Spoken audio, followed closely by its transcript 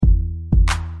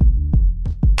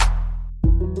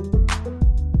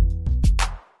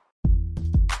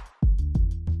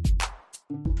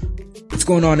What's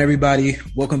going on, everybody?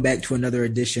 Welcome back to another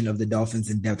edition of the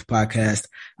Dolphins in Depth podcast.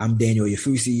 I'm Daniel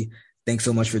Yafusi. Thanks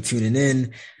so much for tuning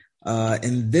in.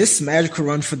 And this magical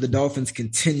run for the Dolphins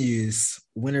continues.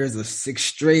 Winners of 6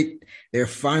 straight. They're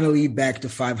finally back to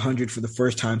 500 for the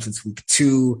first time since week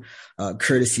 2,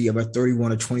 courtesy of a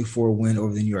 31-24 win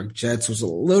over the New York Jets. It was a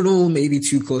little maybe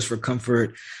too close for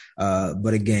comfort.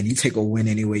 But again, you take a win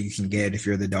any way you can get if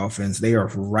you're the Dolphins. They are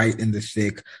right in the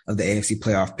thick of the AFC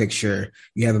playoff picture.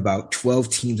 You have about 12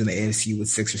 teams in the AFC with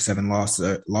 6 or 7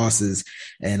 losses.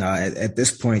 And at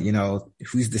this point, you know,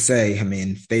 who's to say? I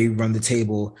mean, if they run the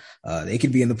table, they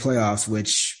could be in the playoffs,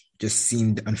 which just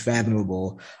seemed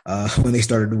unfathomable when they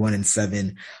started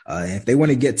 1-7. And if they want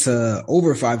to get to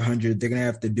over 500, they're gonna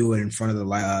have to do it in front of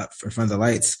the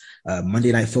lights.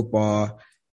 Monday Night Football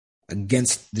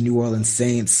against the New Orleans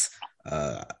Saints.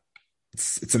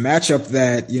 It's a matchup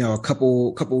that, you know, a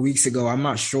couple weeks ago, I'm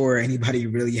not sure anybody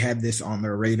really had this on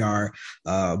their radar.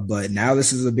 But now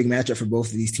this is a big matchup for both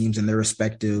of these teams in their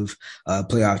respective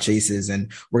playoff chases.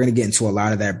 And we're going to get into a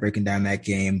lot of that, breaking down that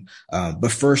game.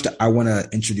 But first, I want to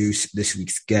introduce this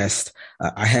week's guest.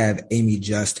 I have Amy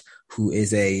Just, who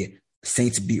is a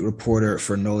Saints beat reporter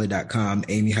for NOLA.com.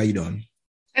 Amy, how you doing?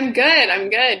 I'm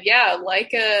good. Yeah.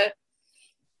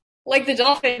 Like the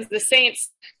Dolphins, the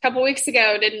Saints a couple weeks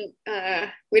ago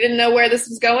we didn't know where this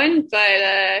was going,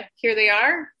 but here they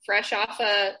are, fresh off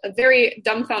a very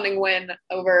dumbfounding win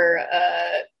over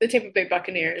the Tampa Bay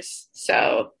Buccaneers.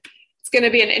 So it's going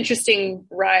to be an interesting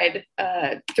ride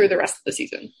through the rest of the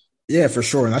season. Yeah, for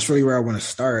sure. And that's really where I want to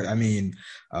start. I mean,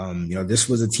 you know, this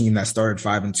was a team that started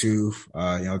 5-2. You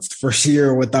know, it's the first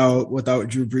year without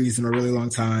Drew Brees in a really long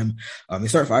time. They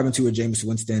start 5-2 with Jameis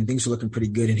Winston. Things were looking pretty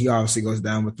good. And he obviously goes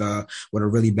down with a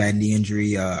really bad knee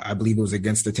injury. I believe it was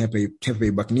against the Tampa Bay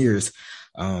Buccaneers.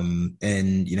 And,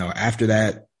 you know, after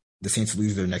that, the Saints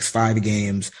lose their next 5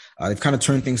 games. They've kind of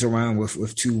turned things around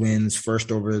with 2 wins,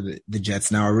 first over the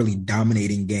Jets, now a really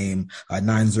dominating game,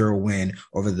 9-0 win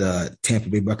over the Tampa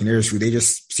Bay Buccaneers, who they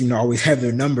just seem to always have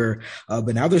their number.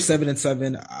 But now they're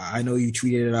 7-7. I know you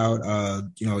tweeted it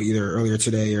out, you know, either earlier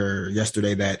today or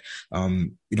yesterday that,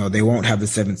 you know, they won't have the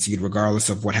 7th seed regardless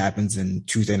of what happens in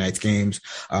Tuesday night's games.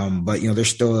 But, you know, they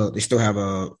still have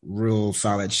a real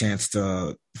solid chance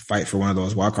to fight for one of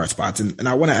those wildcard spots. And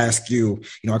I want to ask you,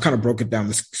 you know, I kind of broke it down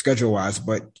the schedule wise,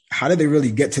 but how did they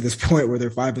really get to this point where they're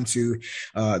 5-2,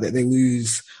 that they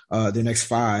lose their next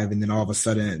 5, and then all of a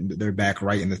sudden they're back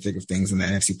right in the thick of things in the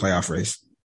NFC playoff race?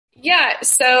 Yeah.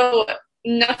 So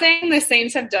nothing the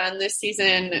Saints have done this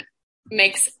season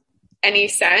makes any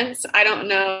sense. I don't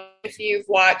know if you've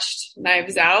watched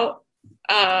Knives Out,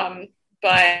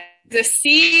 but the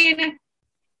scene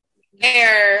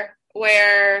there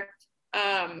where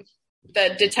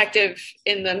the detective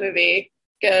in the movie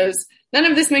goes, "None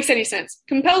of this makes any sense,"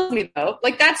 compels me though.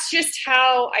 Like, that's just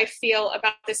how I feel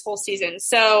about this whole season.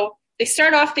 So they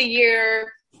start off the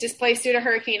year displaced due to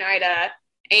Hurricane Ida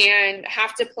and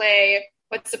have to play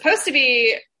what's supposed to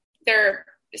be their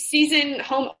season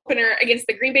home opener against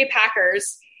the Green Bay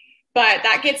Packers, but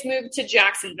that gets moved to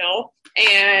Jacksonville,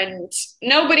 and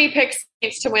nobody picks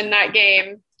Saints to win that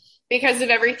game because of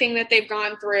everything that they've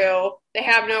gone through. They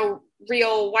have no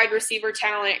real wide receiver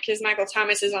talent because Michael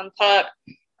Thomas is on PUP.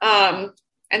 And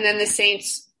then the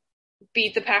Saints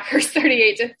beat the Packers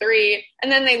 38-3,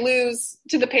 and then they lose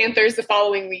to the Panthers the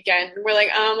following weekend. We're like,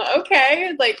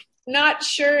 okay, like, not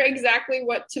sure exactly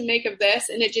what to make of this.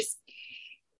 And it just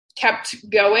kept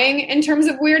going in terms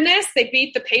of weirdness. They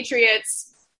beat the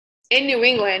Patriots in New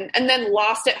England and then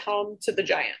lost at home to the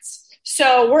Giants.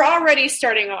 So we're already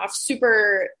starting off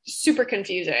super, super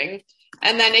confusing.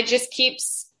 And then it just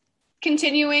keeps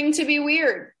continuing to be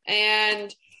weird.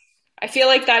 And I feel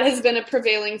like that has been a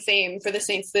prevailing theme for the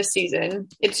Saints this season.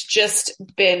 It's just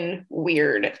been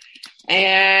weird.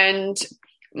 And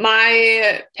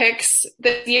my picks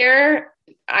this year,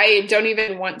 I don't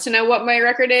even want to know what my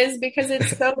record is because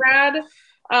it's so bad.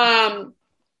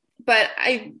 But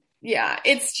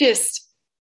it's just,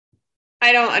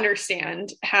 I don't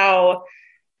understand how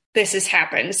this has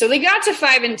happened. So they got to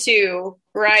 5-2,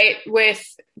 right, with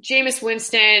Jameis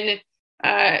Winston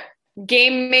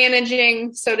game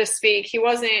managing, so to speak. He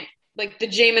wasn't like the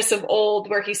Jameis of old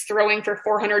where he's throwing for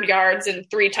 400 yards and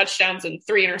 3 touchdowns and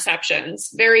 3 interceptions.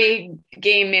 Very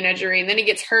game managery. And then he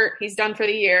gets hurt. He's done for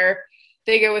the year.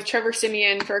 They go with Trevor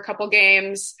Siemian for a couple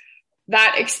games.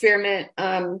 That experiment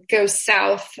goes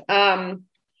south. I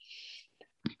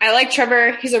like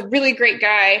Trevor. He's a really great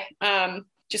guy.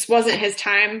 Just wasn't his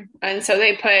time. And so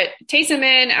they put Taysom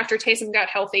in after Taysom got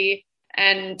healthy.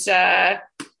 And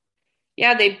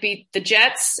they beat the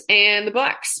Jets and the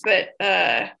Bucs. But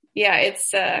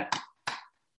it's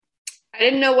I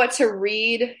didn't know what to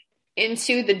read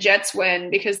into the Jets win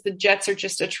because the Jets are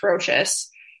just atrocious.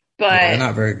 But yeah, they're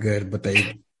not very good, but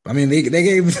they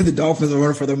gave the Dolphins a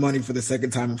run for their money for the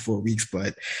second time in 4 weeks,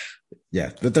 but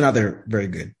yeah, but they're not very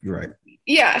good. You're right.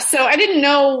 Yeah, so I didn't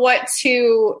know what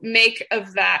to make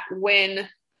of that win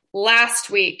last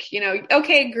week.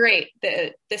 Okay, great.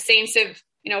 The Saints have,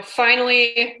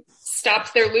 finally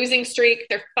stopped their losing streak.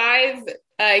 Their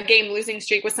 5-game losing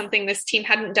streak was something this team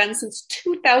hadn't done since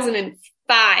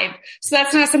 2005. So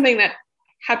that's not something that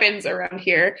happens around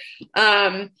here.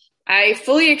 I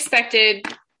fully expected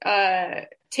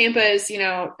Tampa's,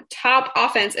 top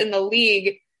offense in the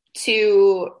league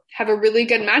to have a really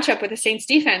good matchup with the Saints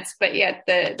defense, but yet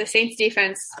the Saints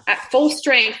defense at full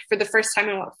strength for the first time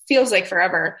in what feels like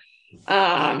forever,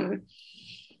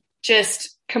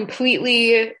 just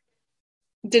completely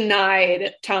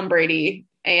denied Tom Brady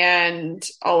and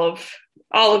all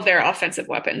of their offensive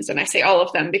weapons. And I say all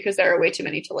of them because there are way too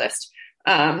many to list.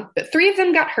 But 3 of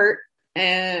them got hurt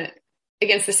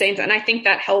against the Saints. And I think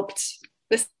that helped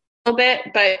this a little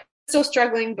bit, but still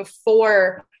struggling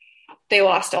before they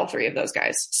lost all 3 of those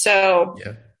guys. So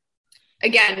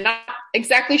again, not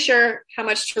exactly sure how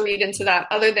much to read into that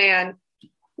other than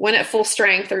when at full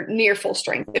strength or near full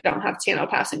strength, they don't have Tano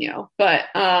Passanio. But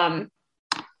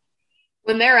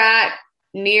when they're at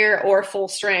near or full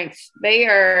strength, they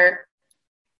are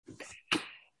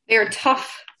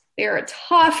tough. They are a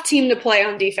tough team to play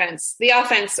on defense. The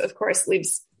offense, of course,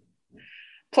 leaves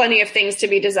plenty of things to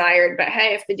be desired. But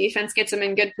hey, if the defense gets them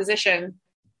in good position,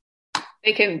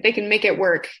 they can make it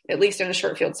work, at least in a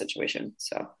short field situation.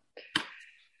 So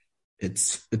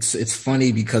it's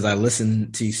funny because I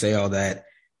listen to you say all that,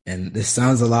 and this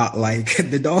sounds a lot like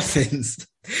the Dolphins.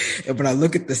 And when I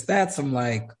look at the stats, I'm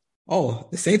like, oh,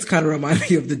 the Saints kind of remind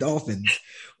me of the Dolphins,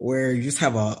 where you just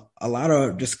have a lot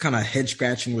of just kind of head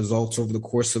scratching results over the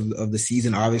course of the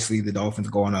season. Obviously, the Dolphins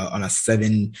go on a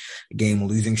 7-game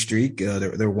losing streak.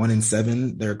 They're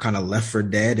 1-7. They're kind of left for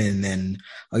dead. And then,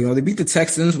 they beat the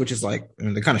Texans, which is like,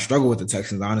 they kind of struggle with the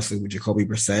Texans, honestly, with Jacoby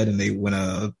Brissett. And they win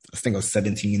I think it was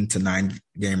 17-9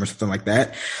 game or something like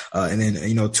that. And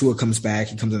then, Tua comes back.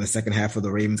 He comes in the second half of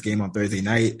the Ravens game on Thursday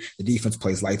night. The defense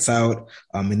plays lights out.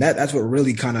 And that's what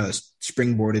really kind of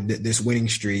springboarded this winning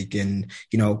streak. And,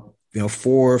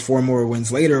 4 more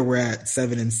wins later, we're at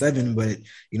 7-7. But,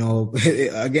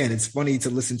 again, it's funny to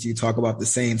listen to you talk about the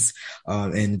Saints.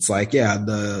 And it's like,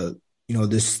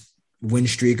 this win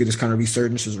streak or this kind of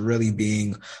resurgence is really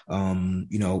being,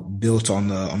 built on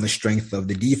the strength of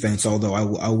the defense. Although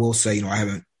I will say, I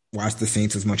haven't watched the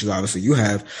Saints as much as obviously you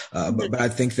have. But I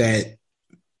think that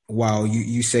while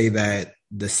you say that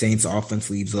the Saints offense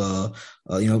leaves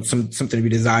something to be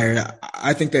desired,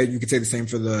 I think that you could say the same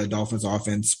for the Dolphins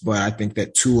offense, but I think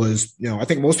that Tua's, I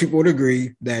think most people would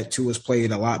agree that Tua's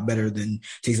played a lot better than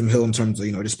Taysom Hill in terms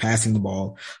of, just passing the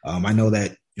ball. I know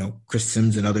that, Chris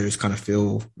Sims and others kind of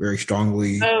feel very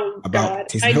strongly about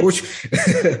Taysom Hill,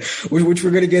 which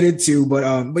we're going to get into. But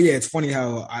yeah, it's funny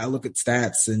how I look at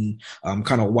stats and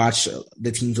kind of watch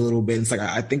the teams a little bit. It's like,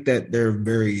 I think that they're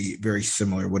very, very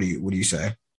similar. What do you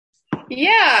say?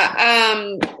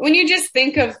 Yeah. When you just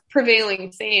think of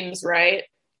prevailing themes, right?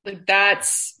 Like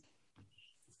that's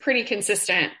pretty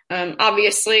consistent.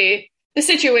 Obviously the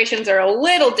situations are a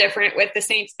little different with the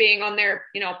Saints being on their,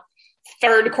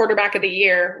 3rd quarterback of the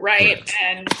year. Right. Correct.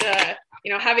 And,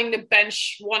 having to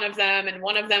bench one of them and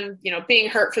one of them, being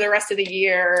hurt for the rest of the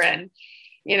year. And,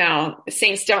 the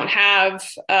Saints don't have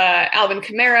Alvin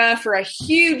Kamara for a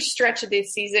huge stretch of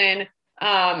this season.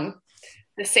 The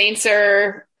Saints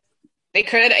they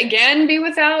could again be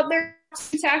without their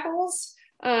 2 tackles.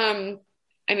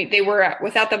 They were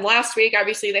without them last week.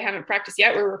 Obviously, they haven't practiced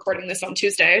yet. We're recording this on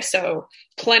Tuesday, so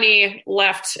plenty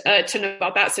left to know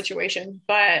about that situation.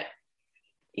 But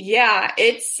yeah,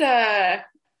 it's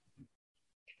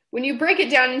when you break it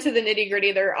down into the nitty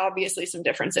gritty, there are obviously some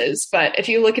differences. But if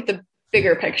you look at the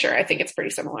bigger picture, I think it's pretty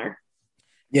similar.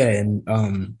 Yeah, and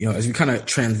as we kind of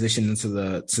transition into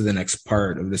the next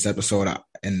part of this episode,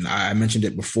 and I mentioned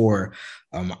it before,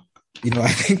 I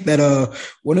think that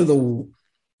one of the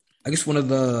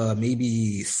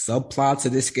maybe subplots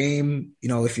of this game,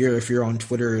 if you're on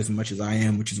Twitter as much as I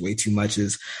am, which is way too much,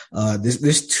 is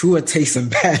this Tua Taysom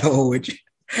battle, which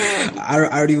I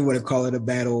don't even want to call it a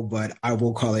battle, but I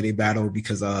will call it a battle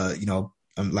because I'm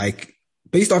like,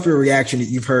 based off your reaction,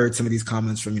 you've heard some of these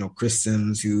comments from, Chris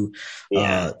Sims, who,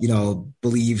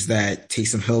 believes that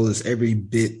Taysom Hill is every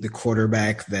bit the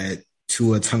quarterback that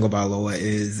Tua Tagovailoa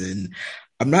is. And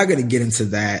I'm not going to get into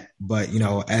that, but,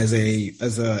 as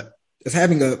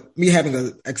having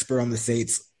an expert on the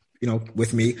Saints,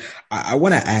 with me. I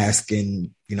want to ask,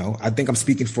 and, I think I'm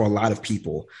speaking for a lot of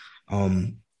people.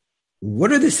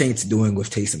 What are the Saints doing with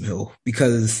Taysom Hill?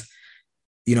 Because,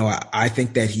 I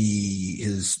think that he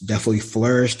has definitely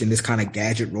flourished in this kind of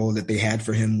gadget role that they had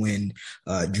for him when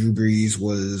Drew Brees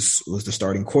was the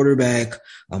starting quarterback.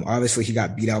 Obviously, he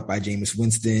got beat out by Jameis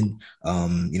Winston.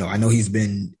 I know he's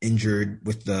been injured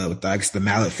with I guess the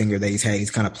mallet finger that he's had.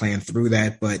 He's kind of playing through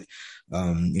that, but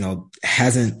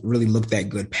hasn't really looked that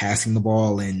good passing the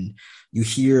ball. And you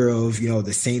hear of,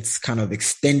 the Saints kind of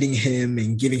extending him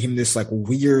and giving him this like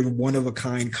weird one of a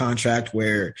kind contract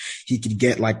where he could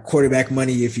get like quarterback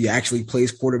money if he actually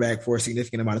plays quarterback for a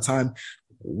significant amount of time.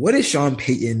 What is Sean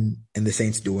Payton and the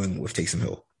Saints doing with Taysom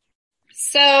Hill?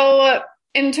 So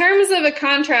in terms of a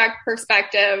contract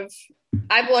perspective,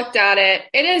 I've looked at it.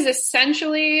 It is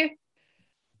essentially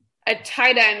a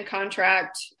tight end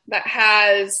contract that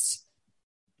has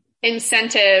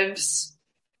incentives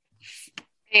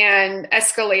and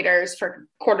escalators for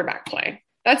quarterback play.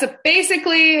 That's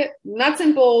basically nuts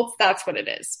and bolts. That's what it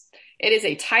is. It is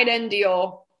a tight end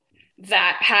deal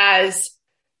that has,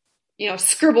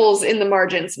 scribbles in the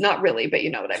margins. Not really, but you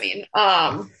know what I mean.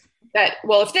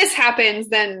 If this happens,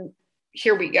 then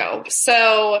here we go.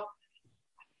 So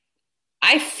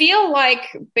I feel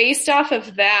like based off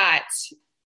of that,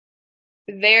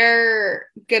 they're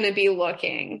going to be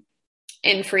looking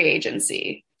in free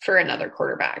agency for another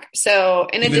quarterback. So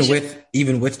in addition,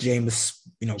 even with Jameis,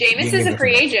 Jameis is a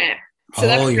free agent. So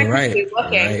that's you're right.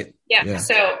 Looking. You're right. Yeah.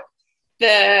 So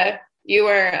you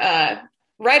were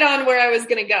right on where I was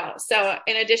going to go. So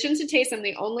in addition to Taysom,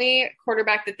 the only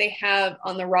quarterback that they have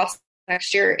on the roster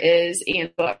next year is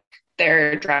Ian Book,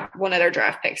 one of their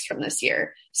draft picks from this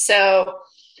year. So,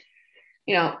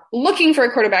 looking for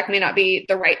a quarterback may not be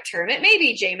the right term. It may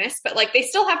be Jameis, but they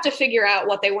still have to figure out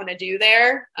what they want to do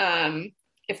there.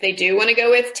 If they do want to go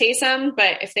with Taysom,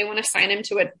 but if they want to sign him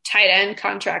to a tight end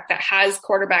contract that has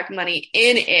quarterback money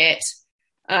in it,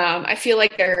 I feel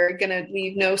like they're going to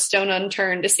leave no stone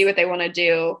unturned to see what they want to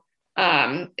do.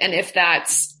 And if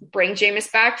that's bring Jameis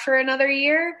back for another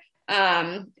year,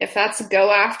 if that's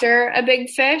go after a big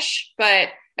fish, but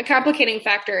a complicating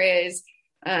factor is,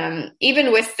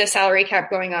 even with the salary cap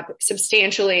going up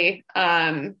substantially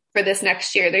for this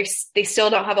next year, they still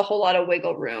don't have a whole lot of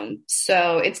wiggle room.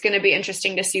 So it's going to be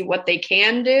interesting to see what they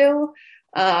can do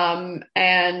and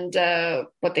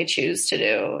what they choose to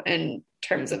do in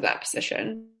terms of that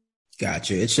position.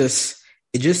 Gotcha. It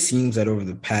just seems that over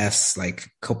the past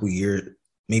couple years,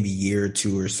 maybe year or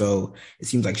two or so, it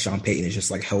seems like Sean Payton is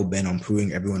just hell bent on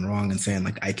proving everyone wrong and saying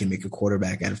I can make a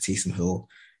quarterback out of Taysom Hill.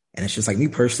 And it's just me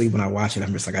personally, when I watch it,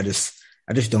 I'm just I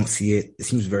just don't see it. It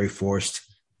seems very forced.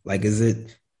 Is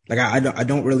it I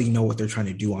don't really know what they're trying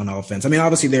to do on offense. I mean,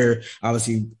 obviously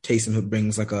Taysom Hill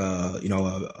brings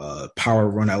a power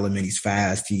run element. He's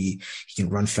fast. He can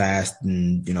run fast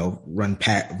and,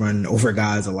 run over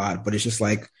guys a lot, but it's just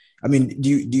do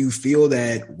you feel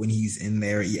that when he's in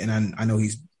there, and I know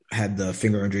he's had the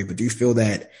finger injury, but do you feel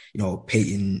that, Sean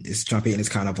Payton is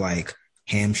kind of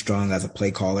hamstrung as a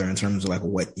play caller in terms of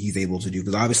what he's able to do?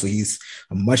 Because obviously he's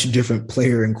a much different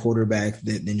player and quarterback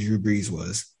than Drew Brees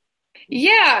was.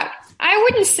 Yeah, I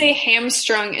wouldn't say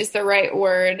hamstrung is the right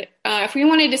word. If we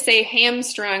wanted to say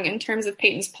hamstrung in terms of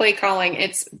Payton's play calling,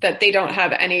 it's that they don't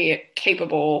have any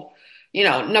capable,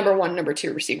 number one, number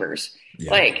two receivers.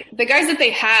 Yeah. The guys that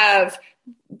they have,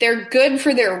 they're good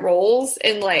for their roles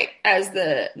in as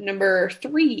the number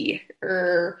 3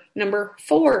 or number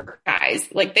 4 guys.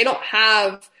 They don't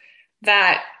have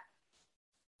that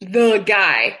the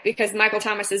guy, because Michael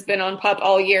Thomas has been on PUP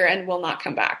all year and will not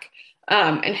come back.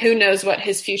 And who knows what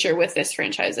his future with this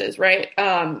franchise is, right?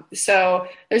 So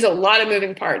there's a lot of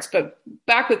moving parts. But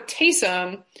back with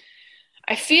Taysom,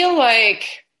 I feel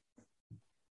like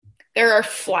there are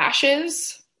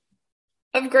flashes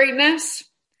of greatness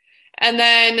and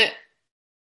then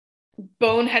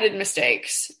boneheaded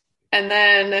mistakes. And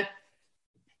then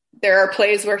there are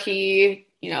plays where he,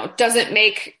 doesn't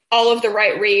make all of the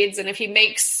right reads. And if he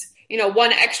makes,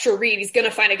 one extra read, he's going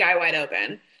to find a guy wide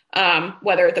open.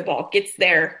 Whether the ball gets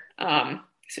there,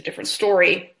 it's a different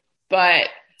story. But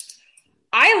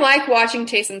I like watching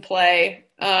Taysom play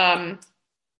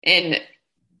in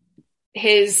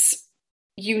his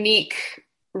unique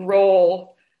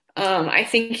role. I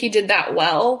think he did that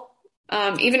well.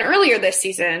 Even earlier this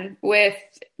season with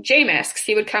Jameis, because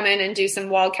he would come in and do some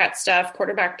wildcat stuff,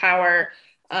 quarterback power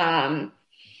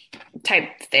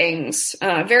type things.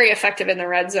 Very effective in the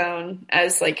red zone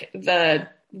as the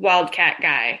wildcat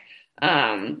guy.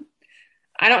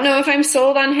 I don't know if I'm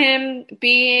sold on him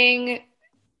being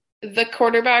the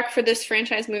quarterback for this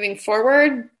franchise moving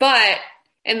forward, but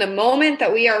in the moment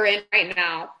that we are in right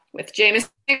now, with Jameis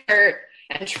hurt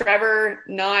and Trevor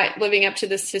not living up to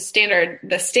the standards,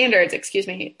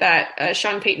 that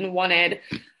Sean Payton wanted,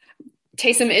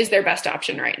 Taysom is their best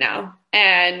option right now.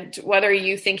 And whether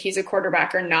you think he's a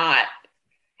quarterback or not,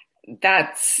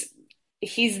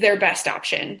 he's their best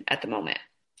option at the moment.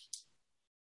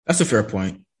 That's a fair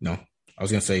point. No, I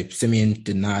was going to say Simeon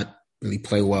did not really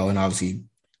play well, and obviously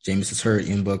Jameis is hurt.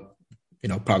 Ian Book,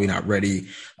 probably not ready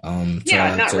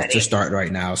to start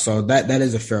right now. So that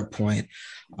is a fair point.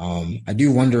 I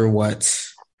do wonder what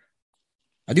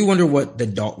I think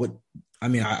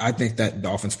that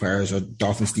Dolphins players or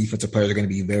Dolphins defensive players are going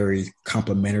to be very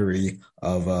complimentary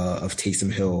of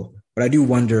Taysom Hill, but I do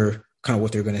wonder kind of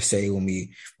what they're going to say when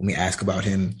we ask about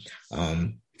him,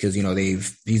 because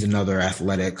he's another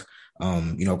athletic,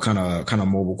 kind of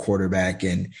mobile quarterback,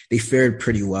 and they fared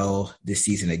pretty well this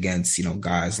season against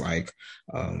guys like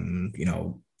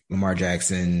Lamar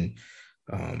Jackson,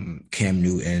 Cam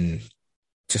Newton,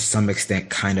 to some extent,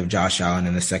 kind of Josh Allen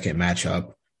in the second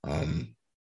matchup.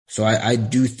 So I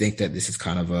do think that this is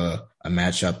kind of a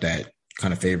matchup that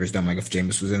kind of favors them. Like if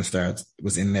Jameis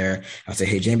was in there, I'd say,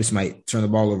 hey, Jameis might turn the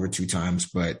ball over 2 times,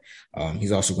 but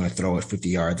he's also going to throw it 50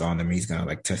 yards on them. He's going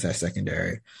to test that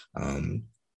secondary.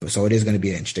 So it is going to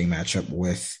be an interesting matchup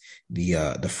with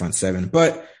the front seven.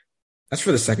 But that's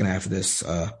for the second half of this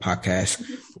podcast.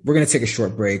 We're going to take a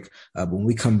short break. But when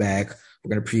we come back,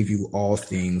 we're going to preview all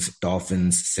things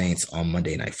Dolphins Saints on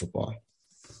Monday Night Football.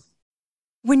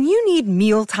 When you need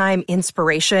mealtime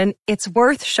inspiration, it's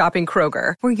worth shopping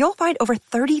Kroger, where you'll find over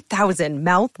 30,000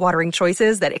 mouth-watering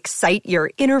choices that excite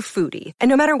your inner foodie. And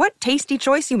no matter what tasty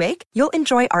choice you make, you'll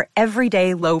enjoy our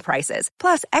everyday low prices,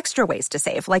 plus extra ways to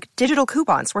save, like digital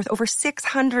coupons worth over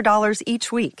 $600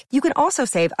 each week. You can also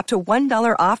save up to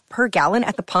 $1 off per gallon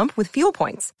at the pump with fuel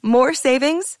points. More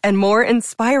savings and more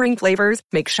inspiring flavors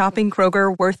make shopping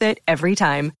Kroger worth it every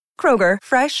time. Kroger,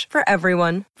 fresh for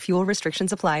everyone. Fuel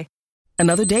restrictions apply.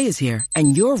 Another day is here,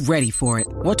 and you're ready for it.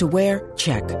 What to wear?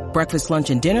 Check. Breakfast, lunch,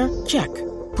 and dinner? Check.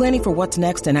 Planning for what's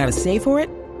next and how to save for it?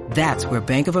 That's where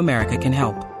Bank of America can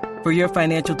help. For your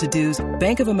financial to-dos,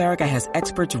 Bank of America has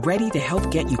experts ready to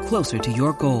help get you closer to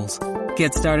your goals.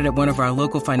 Get started at one of our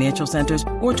local financial centers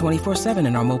or 24/7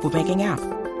 in our mobile banking app.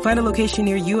 Find a location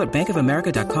near you at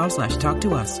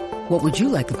bankofamerica.com/talktous. What would you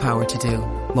like the power to do?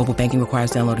 Mobile banking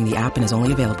requires downloading the app and is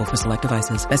only available for select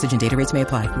devices. Message and data rates may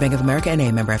apply. Bank of America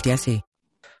N.A., member FDIC.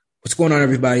 What's going on,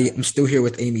 everybody? I'm still here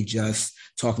with Amy Just,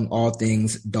 talking all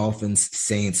things Dolphins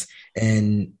Saints.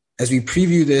 And as we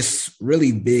preview this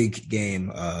really big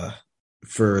game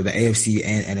for the AFC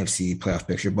and NFC playoff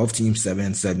picture, both teams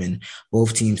 7-7,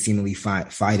 both teams seemingly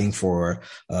fighting for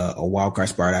a wild card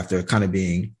spot after kind of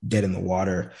being dead in the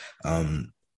water.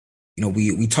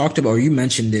 We talked about, or you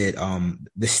mentioned it,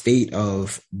 the state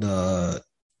of the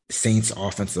Saints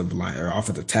offensive line or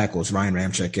offensive tackles, Ryan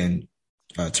Ramczyk and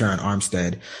Terron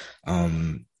Armstead.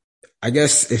 I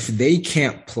guess if they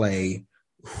can't play,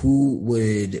 who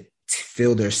would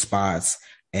fill their spots?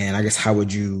 And I guess how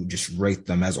would you just rate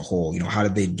them as a whole? How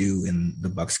did they do in the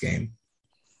Bucs game?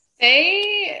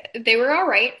 They were all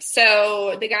right.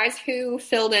 So the guys who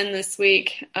filled in this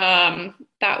week,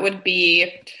 that would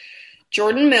be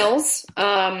Jordan Mills.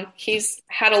 He's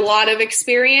had a lot of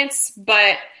experience,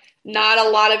 but not a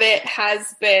lot of it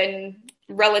has been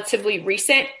relatively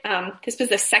recent. This was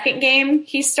the second game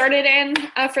he started in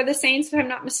for the Saints, if I'm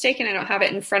not mistaken. I don't have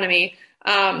it in front of me.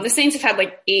 The Saints have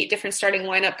had 8 different starting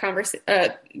lineup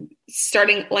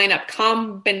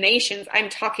combinations. I'm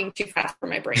talking too fast for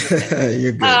my brain.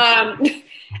 You're good.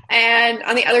 And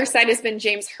on the other side has been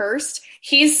James Hurst.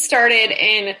 He's started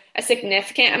in a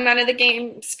significant amount of the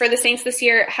games for the Saints this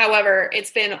year. However,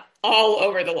 it's been all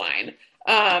over the line.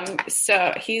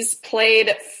 So he's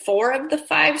played 4 of the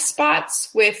 5 spots,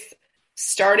 with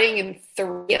starting in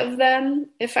 3 of them,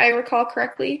 if I recall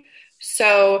correctly.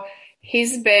 So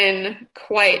he's been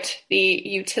quite the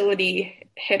utility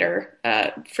hitter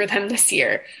for them this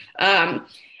year.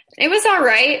 It was all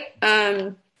right.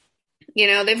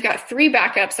 They've got 3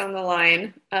 backups on the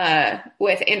line,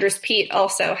 with Andrus Peat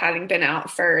also having been out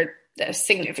for a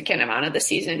significant amount of the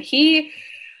season.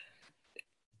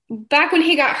 Back when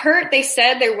he got hurt, they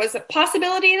said there was a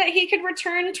possibility that he could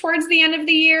return towards the end of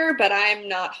the year, but I'm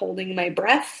not holding my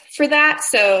breath for that.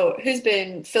 So who's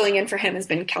been filling in for him has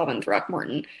been Calvin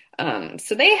Throckmorton.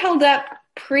 So they held up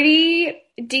pretty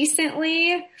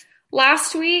decently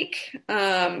last week,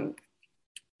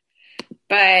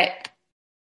 but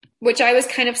which I was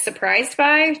kind of surprised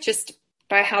by, just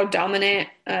by how dominant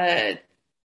the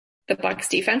Bucs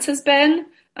defense has been.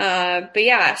 But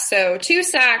yeah, so 2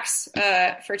 sacks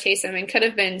for Taysom, and could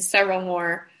have been several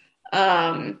more.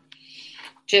 But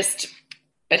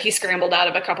he scrambled out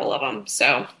of a couple of them.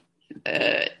 So,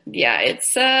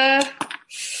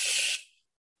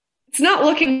 it's not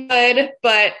looking good,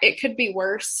 but it could be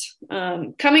worse.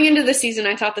 Coming into the season,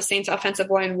 I thought the Saints offensive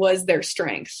line was their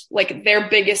strength, like their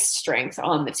biggest strength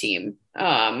on the team,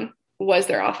 was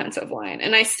their offensive line.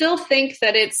 And I still think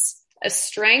that it's a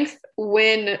strength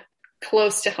when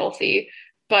close to healthy,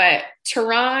 but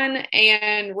Teron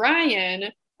and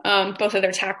Ryan, both of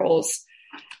their tackles,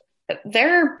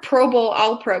 they're Pro Bowl,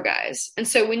 All-Pro guys. And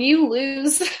so when you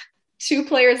lose two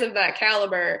players of that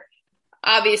caliber,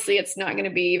 obviously it's not going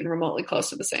to be even remotely close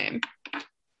to the same.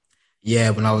 Yeah,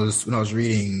 when I was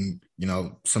reading,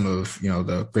 some of,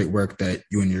 the great work that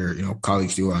you and your,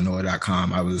 colleagues do on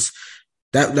NOLA.com,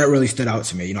 that really stood out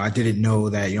to me. I didn't know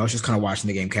that, I was just kind of watching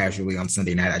the game casually on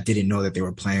Sunday night. I didn't know that they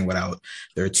were playing without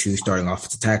their two starting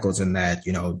offensive tackles, and that,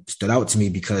 stood out to me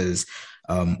because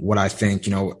what I think,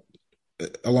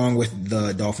 along with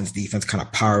the Dolphins defense kind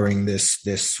of powering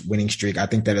this winning streak, I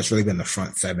think that it's really been the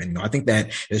front seven. I think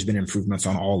that there's been improvements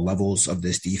on all levels of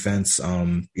this defense.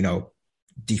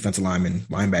 Defensive linemen,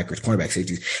 linebackers, cornerback,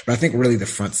 safeties. But I think really the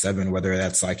front seven, whether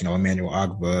that's like, Emmanuel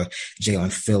Ogbah,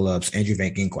 Jalen Phillips, Andrew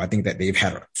Van Ginkel, I think that they've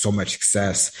had so much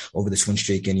success over this win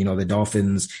streak. And, the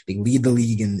Dolphins, they lead the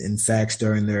league in sacks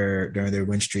during their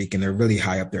win streak, and they're really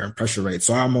high up there in pressure rate.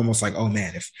 So I'm almost like, oh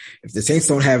man, if the Saints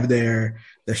don't have their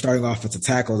starting offensive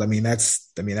tackles, that's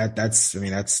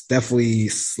definitely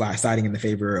sliding in the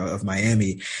favor of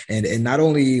Miami, and not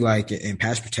only like in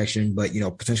pass protection, but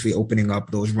potentially opening up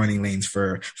those running lanes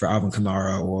for Alvin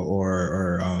Kamara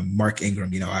or Mark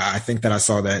Ingram. I think that I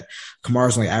saw that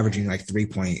Kamara's only averaging like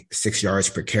 3.6 yards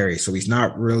per carry, so he's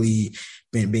not really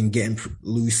been getting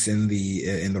loose in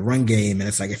the run game. And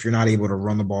it's like, if you're not able to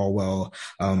run the ball well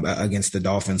against the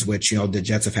Dolphins, which the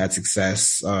Jets have had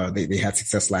success, they had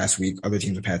success last week, other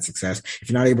teams have had success. If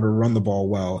you're not able to run the ball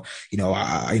well,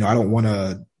 I don't want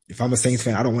to. If I'm a Saints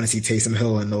fan, I don't want to see Taysom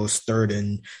Hill in those 3rd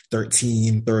and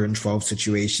 13, 3rd and 12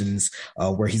 situations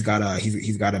where he's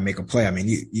gotta make a play. I mean,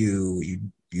 you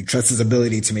trust his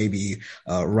ability to maybe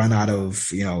run out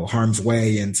of harm's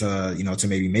way and to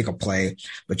maybe make a play,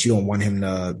 but you don't want him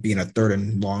to be in a 3rd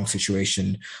and long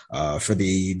situation for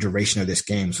the duration of this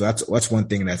game. So that's one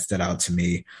thing that stood out to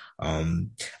me.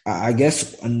 I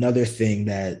guess another thing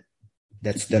that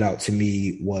stood out to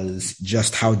me was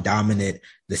just how dominant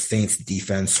the Saints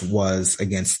defense was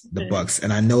against the Bucks.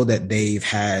 And I know that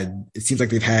it seems like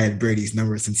they've had Brady's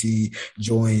number since he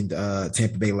joined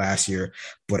Tampa Bay last year,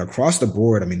 but across the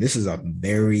board, this is a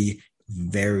very,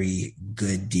 very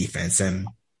good defense. And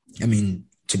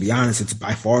to be honest, it's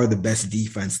by far the best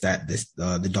defense that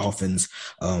the Dolphins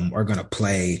are going to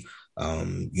play.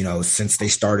 Since they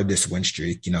started this win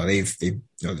streak, the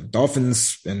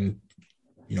Dolphins, and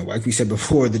like we said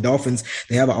before, the Dolphins,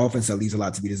 they have an offense that leaves a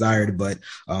lot to be desired, but,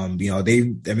 they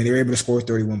were able to score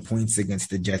 31 points against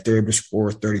the Jets. They're able to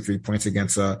score 33 points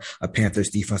against a Panthers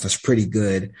defense. That's pretty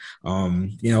good.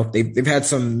 They've had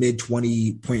some mid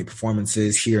 20 point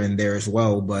performances here and there as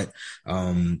well, but,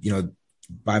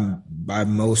 by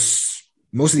most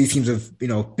of these teams have,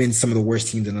 been some of the worst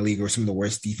teams in the league or some of the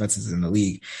worst defenses in the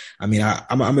league. I'm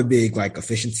a big like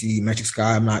efficiency metrics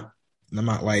guy. I'm not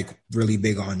like really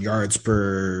big on yards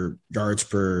per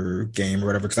game or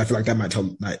whatever, because I feel like that might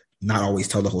not always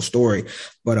tell the whole story.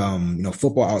 But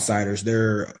Football Outsiders,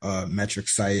 their metric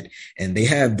site, and they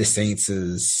have the Saints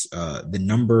as the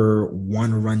number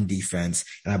 1 run defense,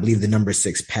 and I believe the number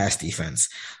 6 pass defense.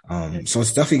 So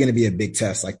it's definitely going to be a big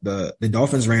test. Like the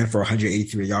Dolphins ran for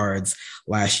 183 yards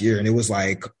last year, and it was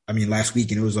last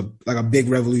week, and it was a big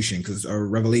revelation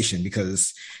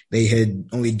because they had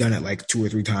only done it like 2 or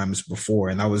 3 times before,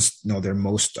 and that was their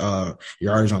most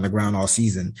yardage on the ground all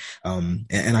season.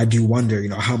 And I do wonder,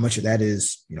 how much of that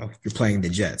is you're playing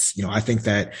the Jets. I think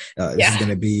that this is going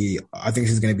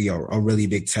to be a really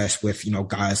big test with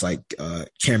guys like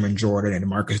Cameron Jordan and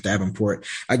Marcus Davenport.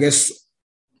 I guess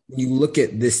when you look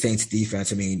at this Saints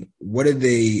defense, what did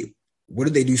they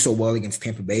do so well against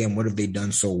Tampa Bay, and what have they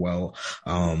done so well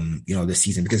this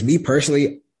season? Because me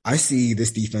personally, I see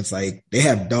this defense like they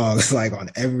have dogs like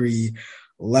on every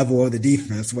level of the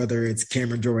defense, whether it's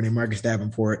Cameron Jordan and Marcus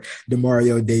Davenport,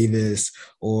 Demario Davis,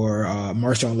 or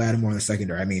Marshawn Lattimore in the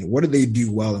secondary. What do they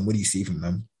do well, and what do you see from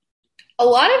them? A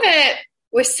lot of it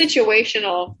was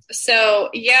situational.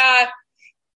 So,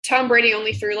 Tom Brady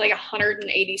only threw like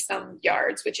 180 some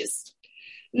yards, which is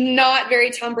not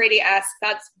very Tom Brady-esque.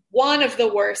 That's one of the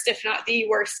worst, if not the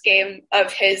worst game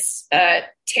of his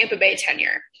Tampa Bay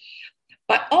tenure.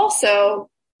 But also,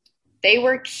 they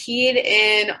were keyed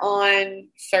in on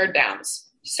 3rd downs.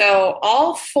 So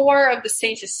all 4 of the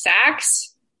Saints'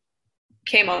 sacks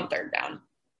came on third down.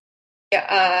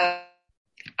 Yeah,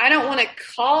 I don't want to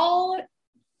call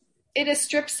it a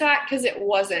strip sack because it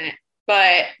wasn't,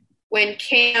 but when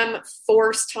Cam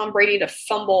forced Tom Brady to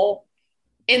fumble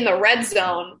in the red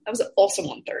zone, that was also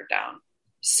on third down.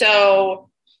 So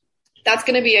that's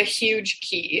going to be a huge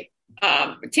key.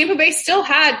 Tampa Bay still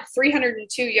had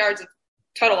 302 yards of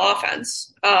total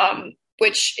offense,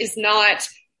 which is not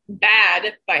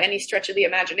bad by any stretch of the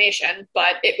imagination,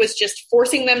 but it was just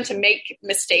forcing them to make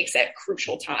mistakes at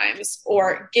crucial times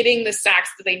or getting the sacks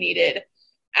that they needed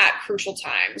at crucial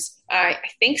times. I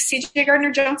think CJ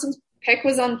Gardner-Johnson's pick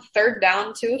was on third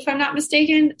down too, if I'm not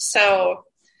mistaken. So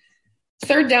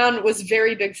third down was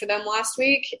very big for them last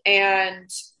week. And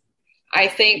I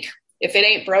think if it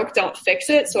ain't broke, don't fix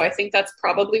it. So I think that's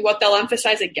probably what they'll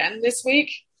emphasize again this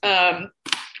week in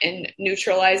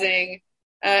neutralizing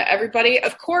everybody.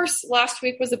 Of course, last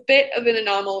week was a bit of an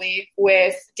anomaly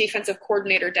with defensive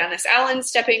coordinator Dennis Allen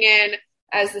stepping in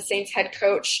as the Saints head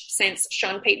coach since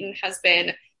Sean Payton has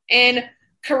been in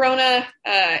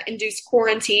Corona-induced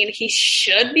quarantine. He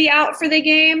should be out for the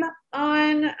game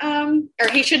or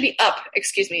he should be up,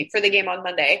 for the game on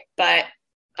Monday, but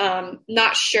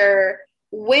not sure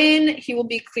when he will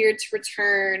be cleared to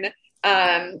return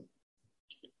and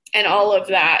all of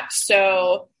that.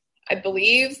 So I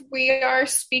believe we are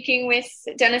speaking with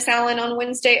Dennis Allen on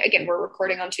Wednesday. Again, we're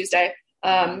recording on Tuesday.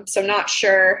 So not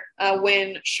sure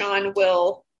when Sean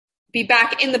will be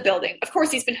back in the building. Of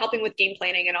course, he's been helping with game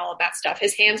planning and all of that stuff.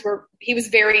 He was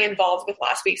very involved with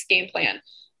last week's game plan.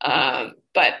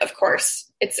 But of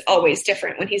course, it's always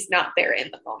different when he's not there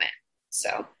in the moment.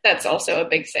 So that's also a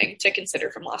big thing to consider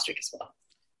from last week as well.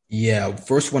 Yeah.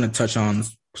 First, want to touch on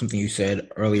something you said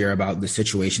earlier about the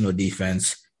situational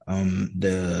defense.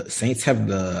 The Saints have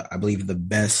I believe the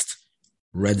best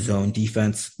red zone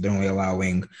defense. They're only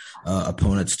allowing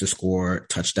opponents to score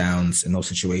touchdowns in those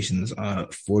situations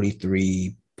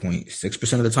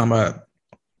 43.6% of the time I'm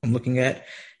looking at.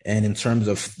 And in terms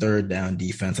of third down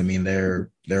defense, I mean,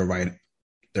 they're right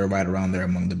around there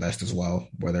among the best as well,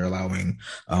 where they're only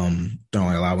allowing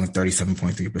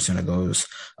 37.3% of those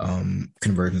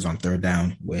conversions on third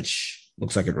down, which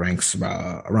looks like it ranks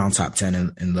around top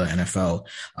 10 in the NFL.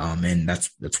 And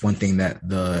that's one thing that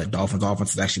the Dolphins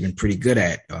offense has actually been pretty good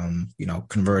at,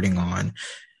 converting on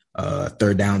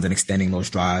third downs and extending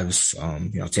those drives,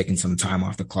 taking some time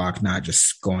off the clock, not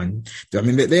just going. I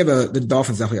mean, the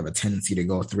Dolphins definitely have a tendency to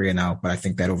go 3 and out, but I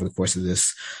think that over the course of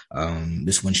this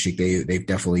win streak, they've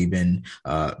definitely been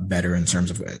better in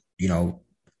terms of,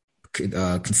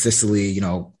 consistently,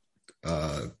 what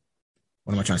am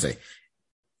I trying to say?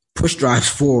 Push drives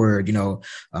forward,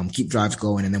 keep drives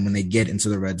going. And then when they get into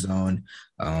the red zone,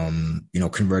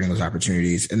 converting those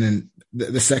opportunities. And then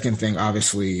the second thing,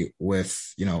 obviously,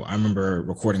 with, I remember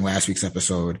recording last week's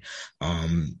episode,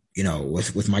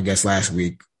 with my guest last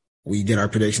week, we did our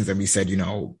predictions and we said,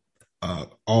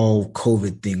 all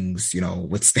COVID things,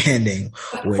 withstanding,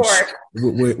 which,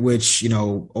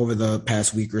 over the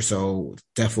past week or so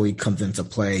definitely comes into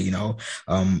play.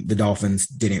 The Dolphins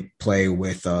didn't play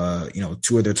with, 2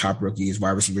 of their top rookies,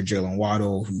 wide receiver Jalen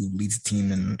Waddle, who leads the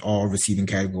team in all receiving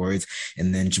categories,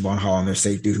 and then Javon Holland, their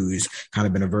safety, who's kind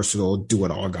of been a versatile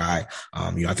do-it-all guy.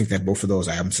 I think that both of those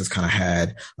absences kind of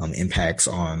had impacts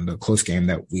on the close game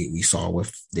that we saw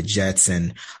with the Jets.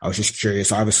 And I was just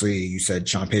curious, obviously, you said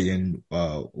Sean Payton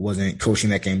wasn't coaching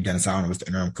that game. Dennis Allen was the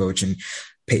interim coach, and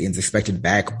Payton's expected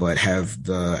back, but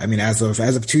as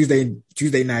of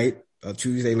Tuesday night,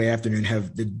 Tuesday late afternoon,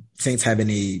 have the Saints had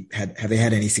any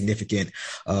significant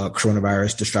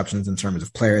coronavirus disruptions in terms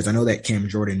of players? I know that Cam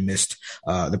Jordan missed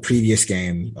the previous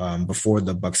game before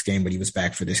the Bucs game, but he was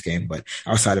back for this game. But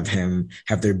outside of him,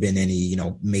 have there been any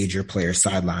major players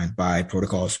sidelined by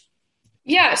protocols?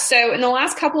 Yeah, so in the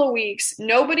last couple of weeks,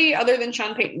 nobody other than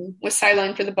Sean Payton was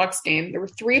sidelined for the Bucs game. There were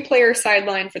 3 players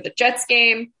sidelined for the Jets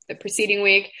game the preceding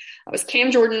week. It was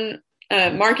Cam Jordan,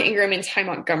 Mark Ingram, and Ty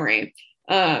Montgomery.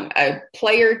 A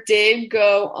player did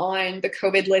go on the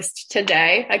COVID list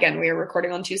today. Again, we are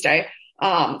recording on Tuesday.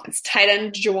 It's tight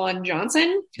end Juwan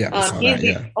Johnson. Yeah, he's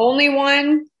the only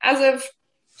one as of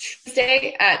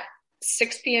Tuesday at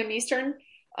 6 p.m. Eastern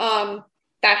that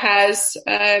has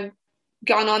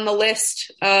gone on the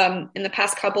list in the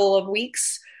past couple of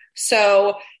weeks.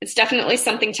 So it's definitely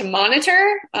something to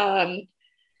monitor.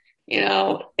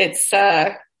 It's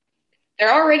they're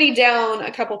already down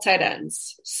a couple tight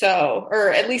ends. So,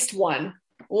 or at least one.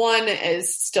 One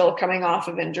is still coming off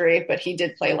of injury, but he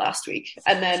did play last week.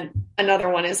 And then another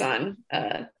one is on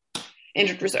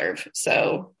injured reserve.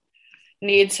 So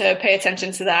need to pay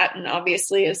attention to that. And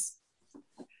obviously, as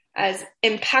as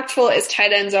impactful as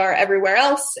tight ends are everywhere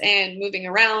else and moving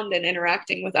around and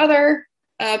interacting with other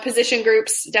position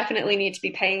groups, definitely need to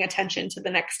be paying attention to the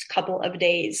next couple of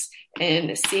days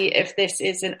and see if this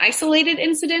is an isolated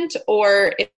incident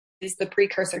or if it is the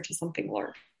precursor to something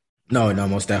more. No,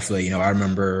 most definitely. I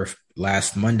remember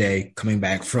last Monday coming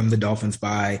back from the Dolphins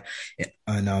bye,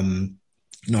 and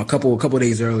a couple of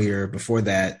days earlier before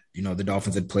that, the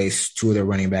Dolphins had placed two of their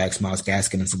running backs, Myles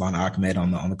Gaskin and Salvon Ahmed,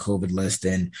 on the COVID list.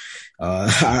 And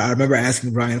I remember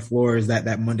asking Brian Flores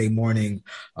that Monday morning,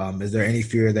 is there any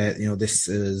fear that this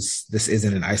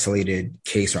isn't an isolated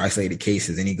case or isolated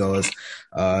cases? And he goes,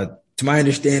 to my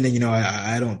understanding,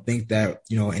 I don't think that,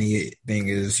 anything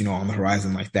is, on the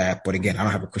horizon like that. But again, I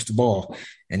don't have a crystal ball.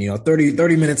 And,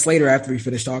 30 minutes later, after we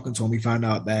finished talking to him, we found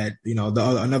out that,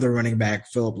 another running back,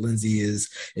 Philip Lindsay, is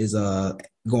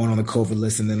going on the COVID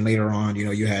list. And then later on,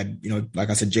 you had, like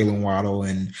I said, Jalen Waddle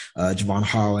and Javon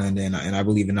Holland and I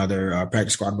believe another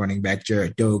practice squad running back,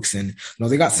 Jared Dokes. And,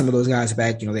 they got some of those guys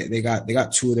back. They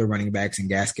got two of their running backs in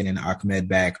Gaskin and Ahmed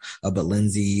back, but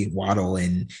Lindsay, Waddle,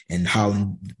 and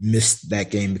Holland missed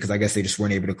that game because I guess they just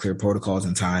weren't able to clear protocols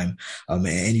in time.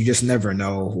 And you just never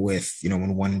know with,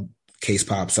 when one case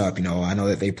pops up. I know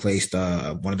that they placed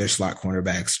one of their slot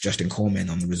cornerbacks, Justin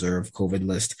Coleman, on the reserve COVID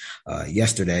list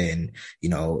yesterday. And,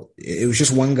 it was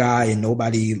just one guy and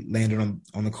nobody landed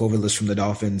on the COVID list from the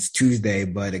Dolphins Tuesday.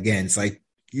 But again, it's like,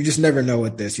 you just never know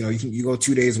with this. You go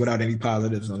 2 days without any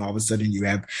positives and all of a sudden you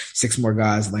have 6 more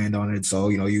guys land on it. So,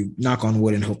 you knock on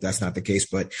wood and hope that's not the case.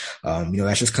 But,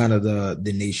 that's just kind of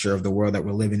the nature of the world that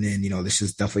we're living in. This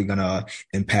is definitely going to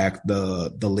impact the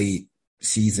late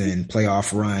season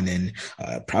playoff run and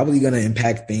probably going to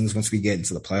impact things once we get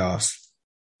into the playoffs.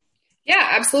 Yeah,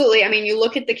 absolutely. I mean, you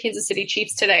look at the Kansas City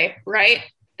Chiefs today, right?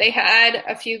 They had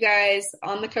a few guys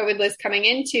on the COVID list coming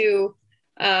into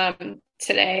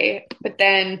today, but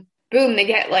then boom, they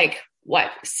get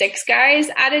 6 guys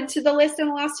added to the list in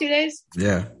the last 2 days.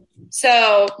 Yeah.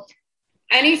 So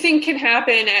anything can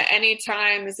happen at any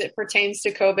time as it pertains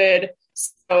to COVID.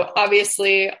 So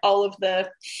obviously all the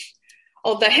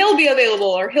he'll be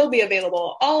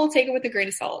available, I'll take it with a grain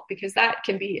of salt because that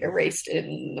can be erased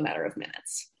in the matter of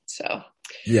minutes. So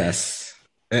yes.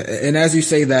 And as you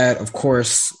say that, of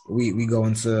course, we go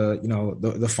into,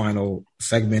 the final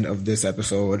segment of this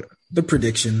episode, the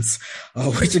predictions,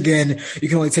 which again, you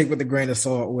can only take with a grain of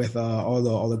salt with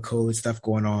all the COVID stuff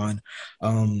going on.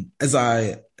 As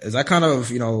I kind of,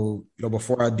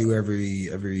 before I do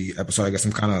every episode, I guess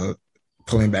I'm kind of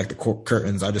pulling back the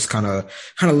curtains. I just kind of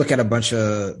look at a bunch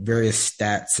of various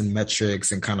stats and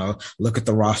metrics and kind of look at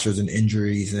the rosters and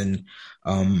injuries. And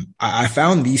I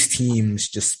found these teams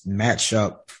just match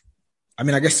up. I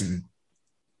mean,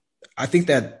 I think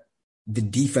that the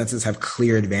defenses have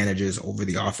clear advantages over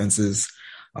the offenses.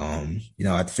 I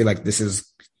feel like this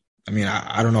is,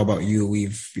 I don't know about you.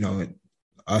 We've,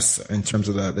 us in terms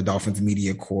of the Dolphins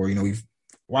media core, we've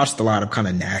watched a lot of kind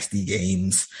of nasty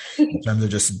games in terms of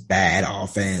just bad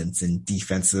offense and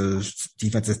defenses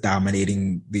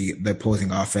dominating the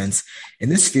opposing offense.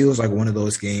 And this feels like one of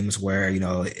those games where,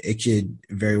 it could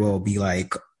very well be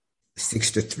 6-3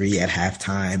 at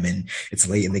halftime and it's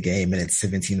late in the game and it's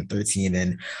 17-13.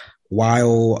 And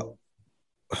while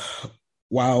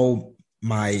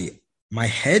my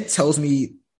head tells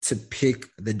me to pick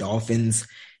the Dolphins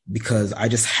because I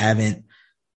just haven't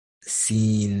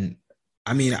seen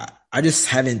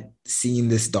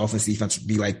this Dolphins defense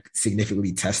be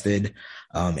significantly tested.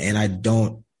 And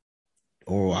I'll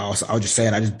just say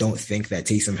it. I just don't think that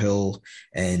Taysom Hill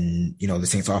and, the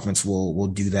Saints offense will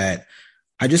do that.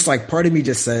 I just part of me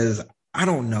just says, I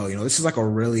don't know, this is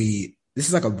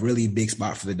a really big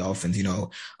spot for the Dolphins.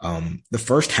 The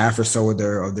first half or so of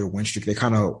their win streak, they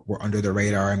kind of were under the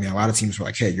radar. A lot of teams were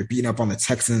like, hey, you're beating up on the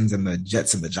Texans and the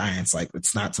Jets and the Giants.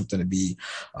 It's not something to be,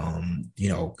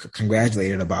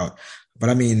 congratulated about.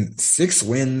 But 6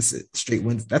 straight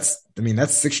wins. That's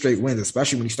 6 straight wins,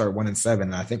 especially when you start 1-7.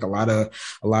 And I think a lot of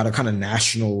kind of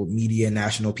national media,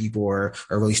 national people are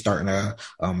really starting to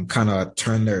kind of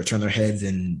turn their heads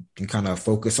and kind of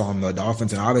focus on the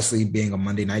Dolphins. And obviously being a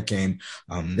Monday night game,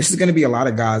 this is going to be a lot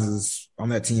of guys on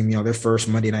that team, their first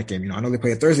Monday night game. I know they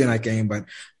play a Thursday night game, but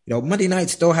Monday night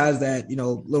still has that,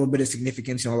 little bit of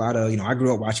significance. A lot of, I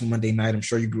grew up watching Monday night. I'm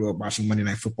sure you grew up watching Monday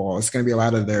Night Football. It's going to be a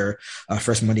lot of their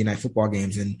first Monday Night Football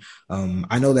games. And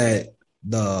I know that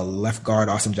the left guard,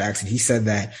 Austin Jackson, he said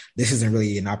that this isn't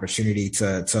really an opportunity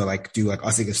to do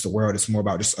us against the world. It's more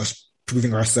about just us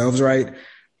proving ourselves right.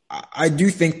 I do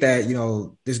think that,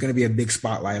 there's going to be a big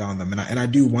spotlight on them. And I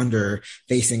do wonder,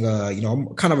 facing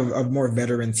kind of a more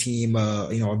veteran team, a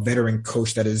veteran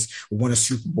coach that has won a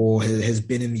Super Bowl, has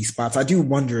been in these spots. I do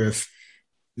wonder if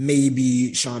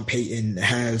maybe Sean Payton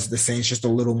has the Saints just a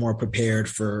little more prepared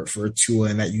for Tua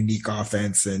and that unique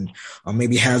offense, and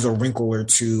maybe has a wrinkle or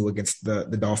two against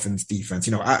the Dolphins defense.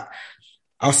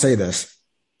 I'll say this.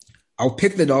 I'll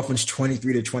pick the Dolphins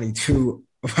 23-22,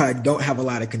 but I don't have a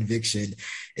lot of conviction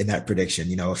in that prediction.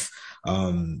 If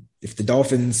the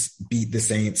Dolphins beat the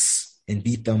Saints and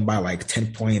beat them by like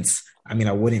 10 points, I mean,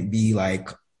 I wouldn't be like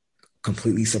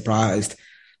completely surprised,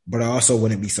 but I also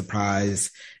wouldn't be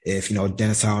surprised if,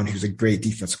 Dennis Allen, who's a great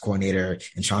defensive coordinator,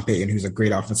 and Sean Payton, who's a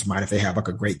great offensive mind, if they have like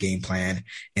a great game plan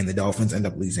and the Dolphins end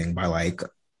up losing by like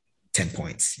 10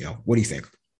 points. What do you think?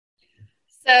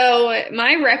 So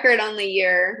my record on the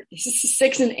year is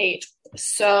 6-8.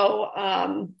 So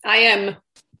I am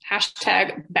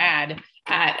 #bad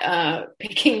at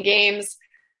picking games.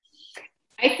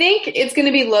 I think it's going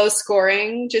to be low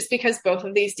scoring just because both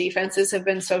of these defenses have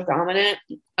been so dominant.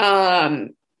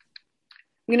 I'm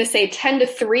going to say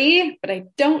 10-3, but I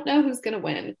don't know who's going to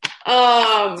win.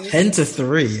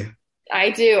 10-3.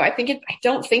 I do. I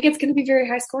don't think it's going to be very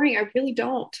high scoring. I really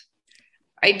don't.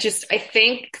 I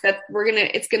think that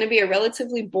it's going to be a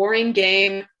relatively boring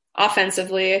game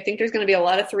offensively. I think there's going to be a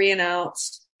lot of 3 and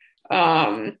outs.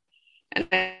 And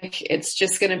I think it's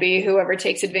just going to be whoever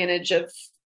takes advantage of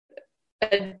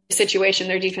a situation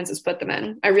their defense has put them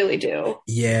in. I really do.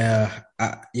 Yeah.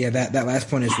 That last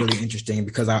point is really interesting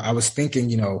because I was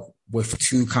thinking, with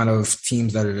two kind of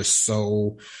teams that are just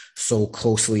so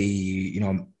closely,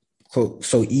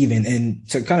 so even, and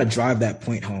to kind of drive that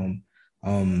point home,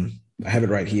 I have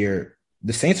it right here.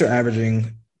 The Saints are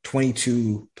averaging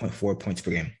 22.4 points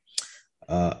per game.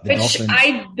 Which Dolphins,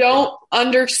 I don't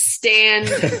understand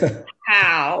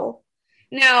how.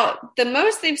 Now, the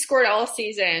most they've scored all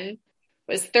season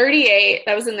was 38.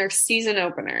 That was in their season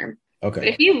opener. Okay. But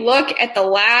if you look at the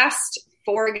last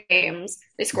 4 games,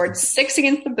 they scored 6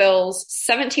 against the Bills,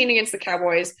 17 against the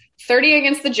Cowboys, 30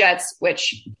 against the Jets,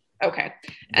 okay.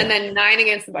 And then 9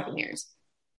 against the Buccaneers.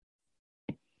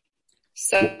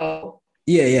 So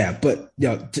yeah, but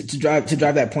to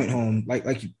drive that point home, like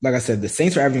I said, the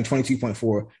Saints are averaging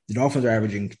 22.4, the Dolphins are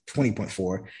averaging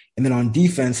 20.4, and then on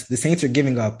defense, the Saints are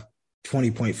giving up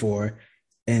 20.4,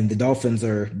 and the Dolphins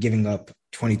are giving up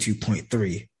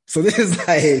 22.3. So this is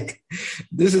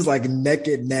like neck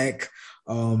and neck.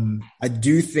 I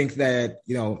do think that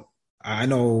I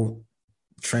know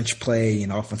trench play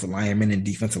and offensive lineman and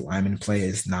defensive lineman play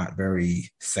is not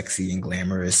very sexy and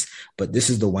glamorous, but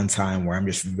this is the one time where I'm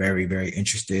just very, very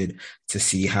interested to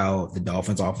see how the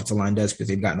Dolphins offensive line does, because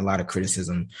they've gotten a lot of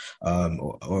criticism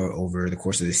or over the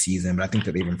course of the season, but I think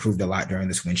that they've improved a lot during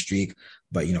this win streak.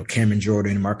 But, Cameron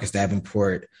Jordan, Marcus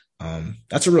Davenport,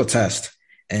 that's a real test.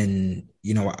 And,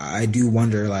 I do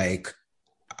wonder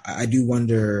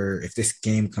if this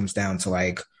game comes down to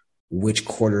like which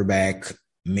quarterback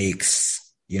makes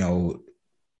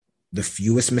the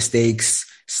fewest mistakes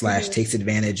 / takes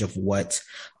advantage of what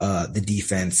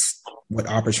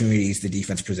opportunities the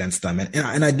defense presents them.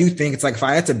 And I do think it's like, if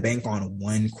I had to bank on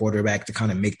one quarterback to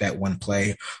kind of make that one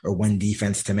play, or one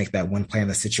defense to make that one play in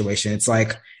the situation, it's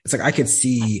like I could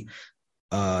see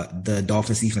the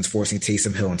Dolphins defense forcing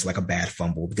Taysom Hill into like a bad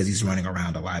fumble because he's running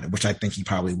around a lot, which I think he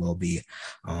probably will be.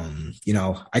 I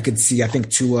think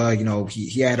Tua,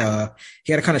 he had a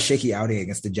kind of shaky outing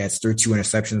against the Jets, threw 2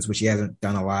 interceptions, which he hasn't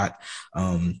done a lot.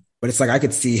 But it's like, I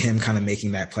could see him kind of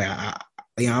making that play.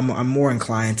 I'm more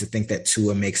inclined to think that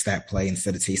Tua makes that play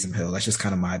instead of Taysom Hill. That's just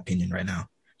kind of my opinion right now.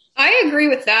 I agree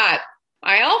with that.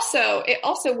 It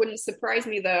also wouldn't surprise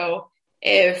me though,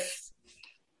 if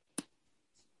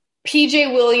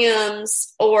PJ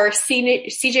Williams or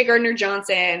CJ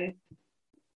Gardner-Johnson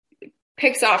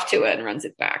picks off Tua and runs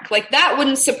it back. Like, that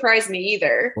wouldn't surprise me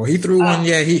either. Well, he threw one.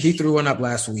 Yeah, he threw one up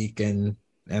last week, and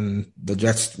the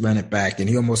Jets ran it back, and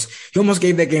he almost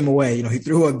gave that game away. He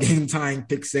threw a game-tying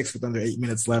pick 6 with under 8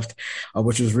 minutes left,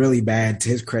 which was really bad. To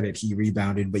his credit, he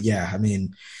rebounded. But yeah, I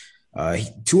mean,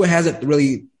 Tua hasn't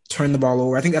really turned the ball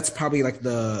over. I think that's probably like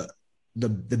the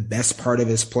best part of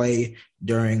his play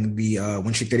during the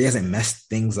win streak, that he hasn't messed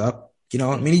things up.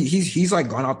 I mean, he's like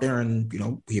gone out there and,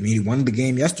 he won the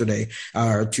game yesterday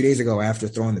or 2 days ago after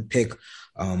throwing the pick.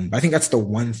 I think that's the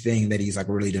one thing that he's like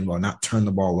really done well, not turn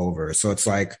the ball over. So it's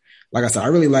like I said, I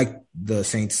really like the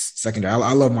Saints secondary.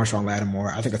 I love Marshawn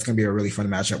Lattimore. I think it's going to be a really fun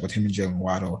matchup with him and Jalen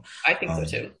Waddle. I think so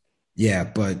too. Yeah,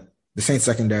 but the Saints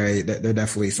secondary, they're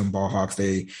definitely some ball hawks.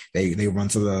 They run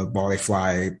to the ball, they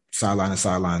fly sideline to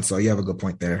sideline. So you have a good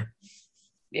point there.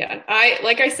 Yeah.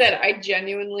 Like I said, I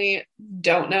genuinely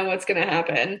don't know what's going to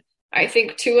happen. I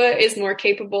think Tua is more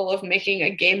capable of making a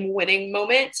game-winning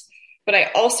moment, but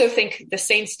I also think the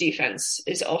Saints defense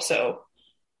is also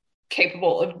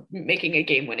capable of making a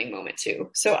game-winning moment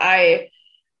too. So I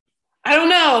don't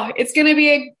know. It's going to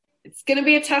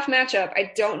be a tough matchup.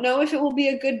 I don't know if it will be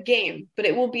a good game, but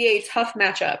it will be a tough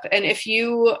matchup. And if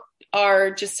you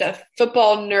are just a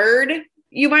football nerd,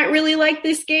 you might really like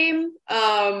this game.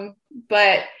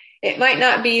 But it might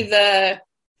not be the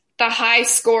high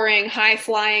scoring, high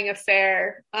flying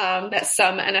affair that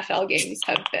some NFL games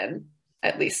have been,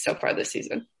 at least so far this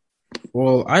season.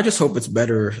 Well, I just hope it's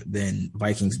better than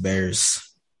Vikings Bears,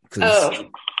 because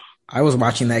I was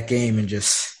watching that game and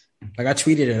just like I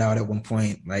tweeted it out at one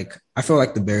point. Like I feel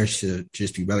like the Bears should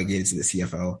just be relegated to the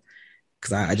CFL,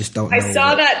 because I just don't know. I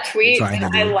saw that tweet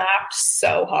and I laughed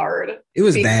so hard. It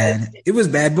was bad. It was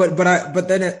bad, but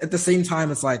then at the same time,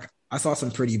 it's like I saw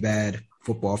some pretty bad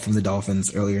football from the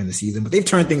Dolphins earlier in the season, but they've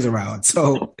turned things around.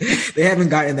 So they haven't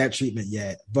gotten that treatment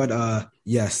yet. But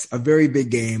yes, a very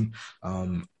big game.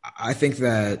 I think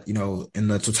that, in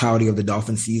the totality of the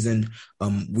Dolphins season,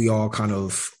 we all kind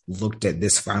of looked at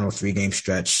this final 3-game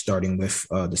stretch, starting with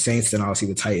the Saints, then obviously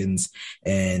the Titans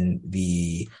and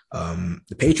the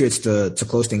Patriots to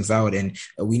close things out. And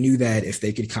we knew that if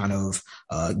they could kind of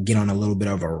get on a little bit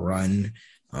of a run,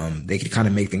 they could kind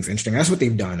of make things interesting. That's what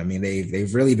they've done. I mean,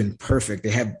 they've really been perfect. They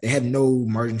had no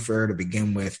margin for error to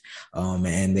begin with.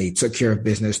 And they took care of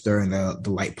business during the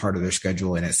light part of their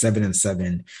schedule. And at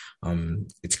 7-7,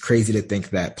 it's crazy to think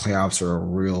that playoffs are a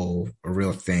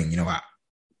real thing.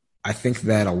 I think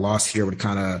that a loss here would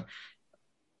kind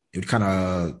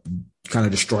of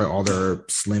destroy all their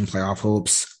slim playoff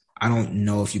hopes. I don't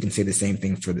know if you can say the same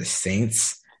thing for the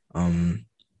Saints.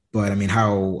 But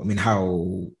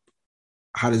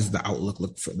how does the outlook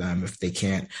look for them if they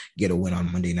can't get a win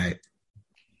on Monday night?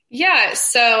 Yeah,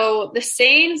 so the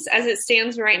Saints, as it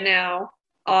stands right now,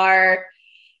 are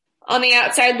on the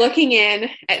outside looking in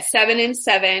at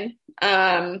 7-7.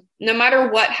 No matter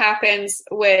what happens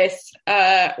with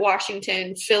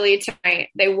Washington, Philly tonight,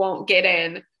 they won't get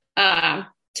in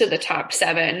to the top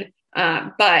 7.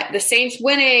 But the Saints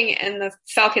winning and the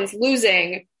Falcons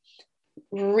losing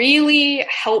really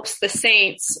helps the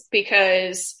Saints,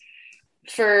 because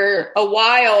for a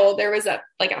while there was a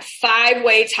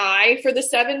 5-way tie for the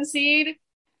 7 seed,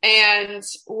 and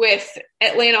with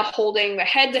Atlanta holding the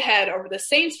head-to-head over the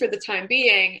Saints for the time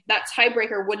being, that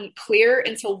tiebreaker wouldn't clear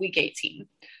until week 18.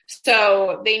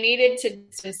 So they needed to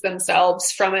distance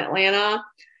themselves from Atlanta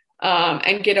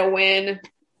and get a win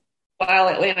while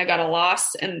Atlanta got a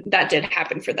loss, and that did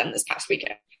happen for them this past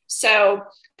weekend. So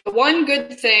the one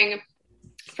good thing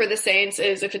for the Saints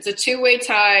is if it's a 2-way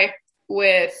tie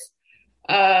with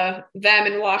them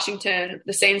in Washington,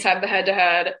 the Saints have the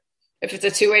head-to-head. If it's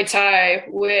a 2-way tie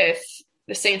with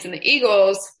the Saints and the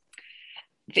Eagles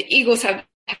have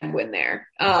a win there.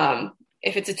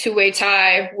 If it's a 2-way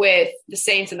tie with the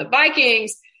Saints and the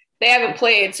Vikings, they haven't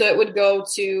played, so it would go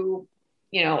to,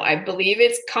 I believe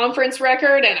it's conference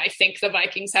record, and I think the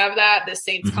Vikings have that. The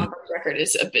Saints conference record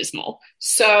is abysmal.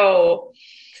 So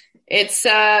it's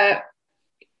the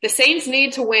Saints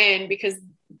need to win, because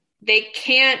they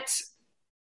can't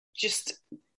just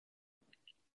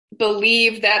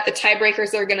believe that the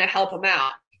tiebreakers are going to help them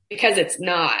out, because it's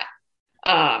not.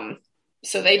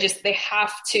 So they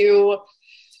have to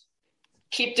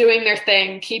keep doing their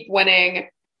thing, keep winning,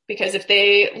 because if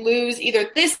they lose either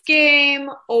this game,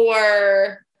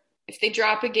 or if they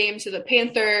drop a game to the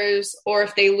Panthers, or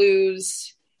if they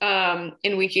lose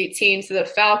in week 18 to the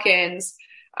Falcons,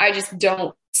 I just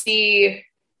don't see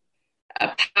a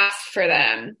path for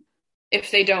them if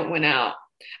they don't win out.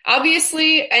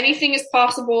 Obviously, anything is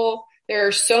possible. There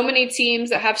are so many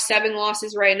teams that have 7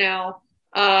 losses right now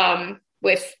in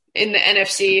the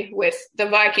NFC, with the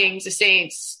Vikings, the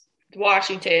Saints,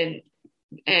 Washington,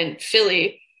 and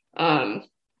Philly. But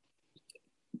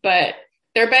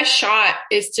their best shot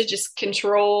is to just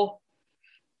control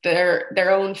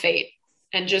their own fate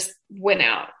and just win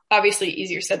out. Obviously,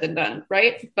 easier said than done,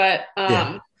 right? But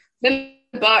then the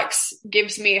Bucs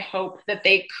gives me hope that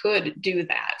they could do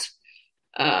that.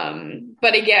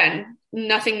 But again,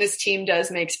 nothing this team does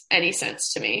makes any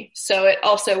sense to me. So it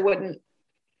also wouldn't,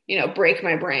 break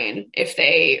my brain if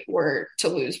they were to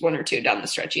lose 1 or 2 down the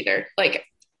stretch either. Like,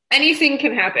 anything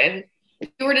can happen. If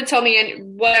you were to tell me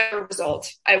whatever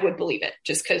result, I would believe it,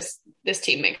 just because this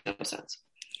team makes no sense.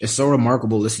 It's so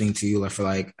remarkable listening to you for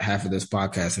like half of this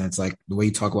podcast. And it's like the way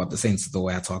you talk about the Saints is the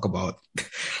way I talk about,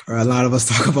 or a lot of us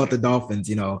talk about the Dolphins,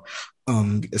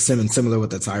 similar with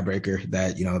the tiebreaker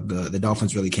that, the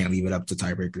Dolphins really can't leave it up to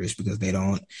tiebreakers because they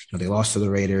don't, they lost to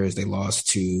the Raiders. They lost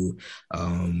to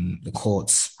the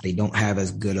Colts. They don't have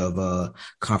as good of a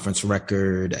conference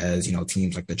record as,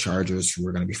 teams like the Chargers who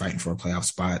are going to be fighting for a playoff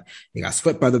spot. They got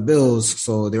split by the Bills.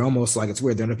 So they're almost like, it's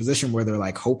weird. They're in a position where they're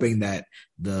like hoping that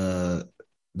the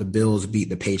Bills beat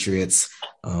the Patriots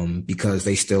because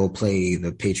they still play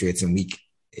the Patriots in week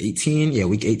 18. Yeah,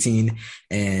 week 18.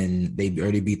 And they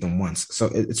already beat them once. So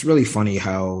it's really funny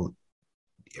how,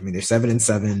 they're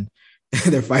 7-7.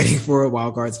 They're fighting for a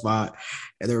wild card spot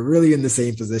and they're really in the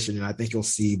same position. And I think you'll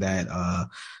see that,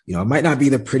 it might not be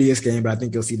the prettiest game, but I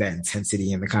think you'll see that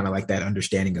intensity and the kind of like that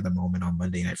understanding of the moment on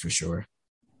Monday night for sure.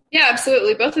 Yeah,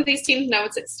 absolutely. Both of these teams know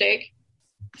what's at stake.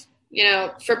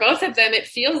 For both of them, it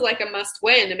feels like a must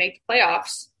win to make the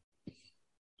playoffs.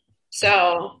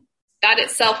 So that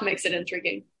itself makes it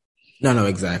intriguing. No,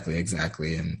 exactly.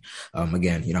 And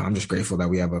again, I'm just grateful that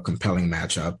we have a compelling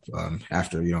matchup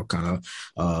after, kind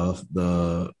of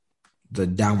the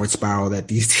downward spiral that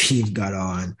these teams got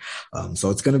on. So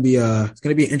it's going to be an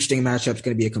interesting matchup. It's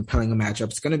going to be a compelling matchup.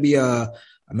 It's going to be a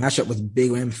matchup with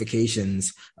big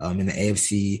ramifications in the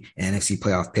AFC and NFC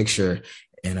playoff picture.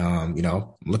 And,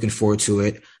 looking forward to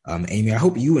it. Amy, I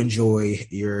hope you enjoy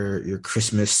your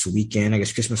Christmas weekend. I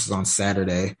guess Christmas is on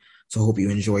Saturday. So I hope you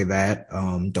enjoy that.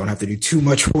 Don't have to do too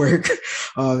much work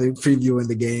previewing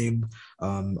the game.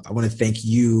 I want to thank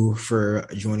you for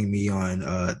joining me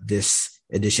on this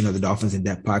edition of the Dolphins in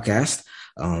Depth podcast.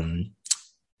 And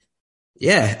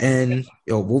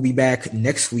we'll be back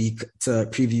next week to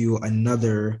preview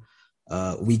another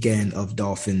weekend of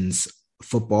Dolphins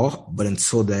football. But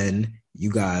until then, you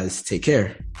guys take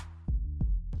care.